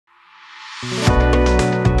Hi,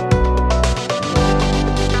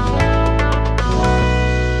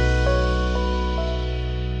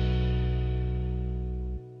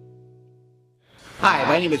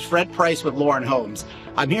 my name is Fred Price with Lauren Homes.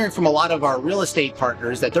 I'm hearing from a lot of our real estate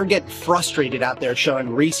partners that they're getting frustrated out there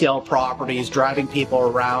showing resale properties, driving people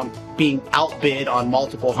around, being outbid on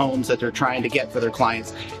multiple homes that they're trying to get for their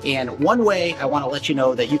clients. And one way I want to let you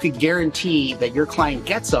know that you can guarantee that your client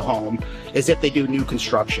gets a home is if they do new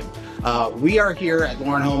construction. We are here at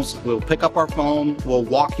Lauren Homes. We'll pick up our phone. We'll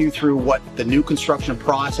walk you through what the new construction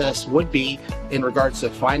process would be in regards to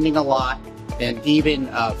finding a lot and even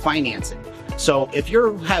financing. So if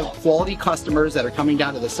you have quality customers that are coming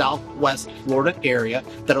down to the Southwest Florida area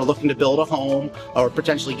that are looking to build a home or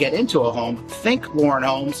potentially get into a home, think Lauren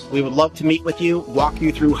Homes. We would love to meet with you, walk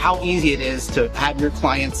you through how easy it is to have your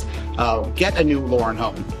clients get a new Lauren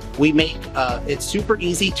home. We make it super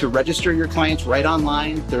easy to register your clients right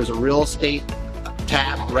online. There's a real estate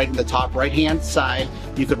tab right in the top right hand side.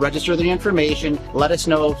 You could register the information. Let us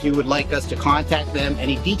know if you would like us to contact them.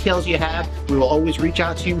 Any details you have, we will always reach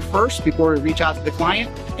out to you first before we reach out to the client.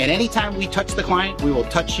 And anytime we touch the client, we will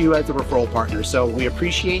touch you as a referral partner. So we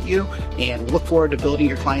appreciate you and look forward to building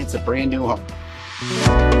your clients a brand new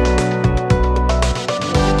home.